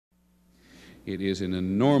It is an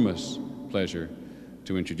enormous pleasure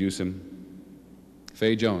to introduce him,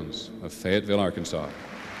 Fay Jones of Fayetteville, Arkansas.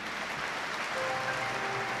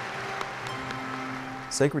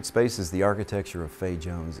 Sacred Spaces, The Architecture of Fay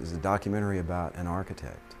Jones is a documentary about an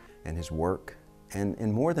architect and his work.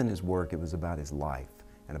 And more than his work, it was about his life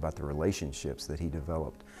and about the relationships that he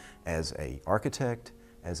developed as an architect,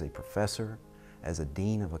 as a professor, as a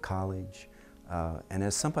dean of a college, and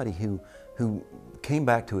as somebody who came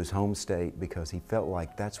back to his home state because he felt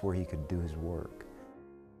like that's where he could do his work.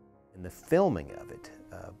 In the filming of it,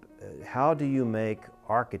 how do you make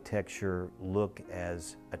architecture look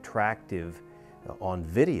as attractive on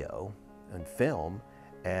video and film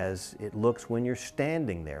as it looks when you're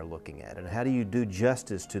standing there looking at it? And how do you do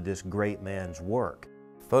justice to this great man's work?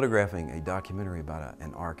 Photographing a documentary about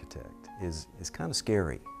an architect is kind of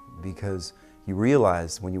scary, because you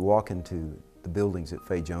realize when you walk into the buildings that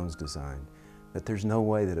Fay Jones designed that there's no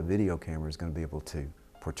way that a video camera is going to be able to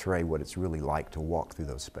portray what it's really like to walk through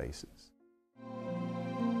those spaces.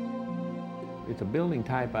 It's a building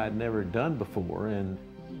type I'd never done before, and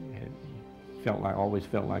always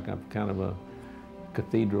felt like I'm kind of a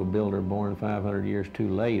cathedral builder born 500 years too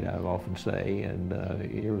late, I often say, and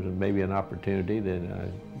here was maybe an opportunity that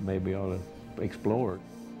I maybe ought to explore.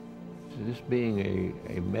 So this being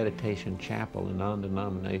a meditation chapel, a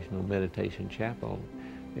non-denominational meditation chapel,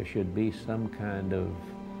 there should be some kind of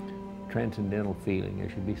transcendental feeling. There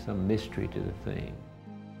should be some mystery to the thing.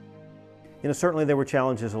 You know, certainly there were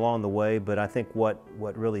challenges along the way, but I think what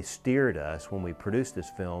really steered us when we produced this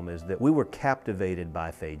film is that we were captivated by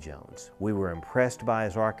Fay Jones. We were impressed by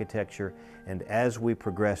his architecture, and as we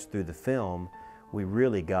progressed through the film, we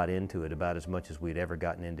really got into it about as much as we'd ever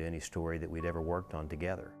gotten into any story that we'd ever worked on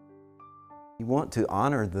together. You want to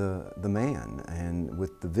honor the man and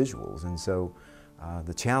with the visuals, and so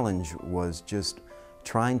the challenge was just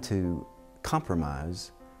trying to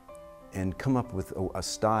compromise and come up with a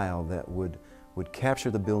style that would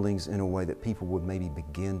capture the buildings in a way that people would maybe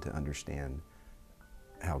begin to understand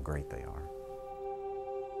how great they are.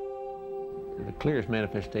 The clearest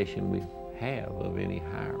manifestation we have of any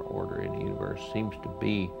higher order in the universe seems to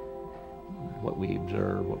be what we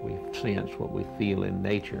observe, what we sense, what we feel in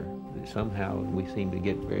nature. Somehow we seem to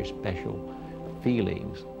get very special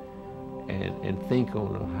feelings and think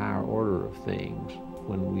on a higher order of things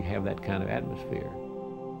when we have that kind of atmosphere.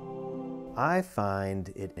 I find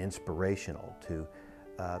it inspirational to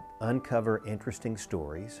uncover interesting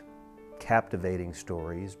stories, captivating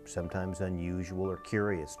stories, sometimes unusual or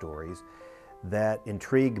curious stories that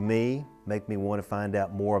intrigue me, make me want to find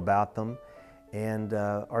out more about them, and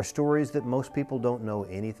are stories that most people don't know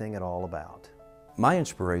anything at all about. My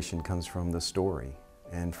inspiration comes from the story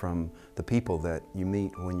and from the people that you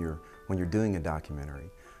meet when you're doing a documentary.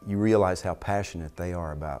 You realize how passionate they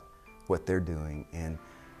are about what they're doing, and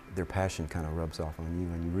their passion kind of rubs off on you,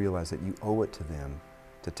 and you realize that you owe it to them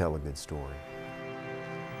to tell a good story.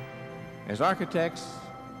 As architects,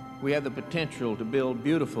 we have the potential to build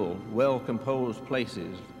beautiful, well-composed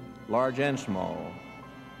places, large and small,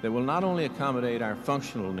 that will not only accommodate our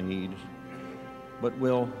functional needs, but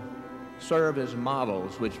will serve as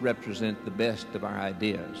models which represent the best of our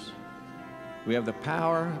ideas. We have the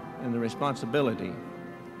power and the responsibility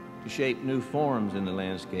to shape new forms in the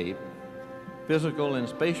landscape, physical and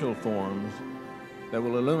spatial forms that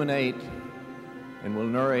will illuminate and will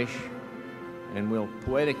nourish and will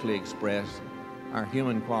poetically express our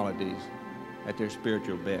human qualities at their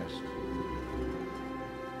spiritual best.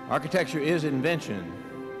 Architecture is invention,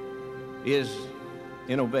 is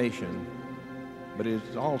innovation, but it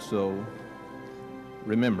is also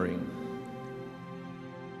remembering.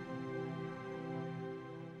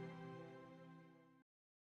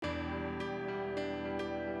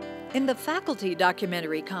 In the faculty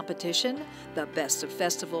documentary competition, the Best of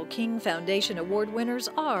Festival King Foundation Award winners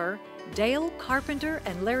are Dale Carpenter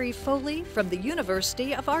and Larry Foley from the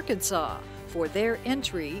University of Arkansas for their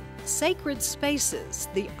entry, Sacred Spaces,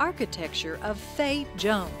 The Architecture of Fay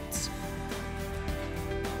Jones.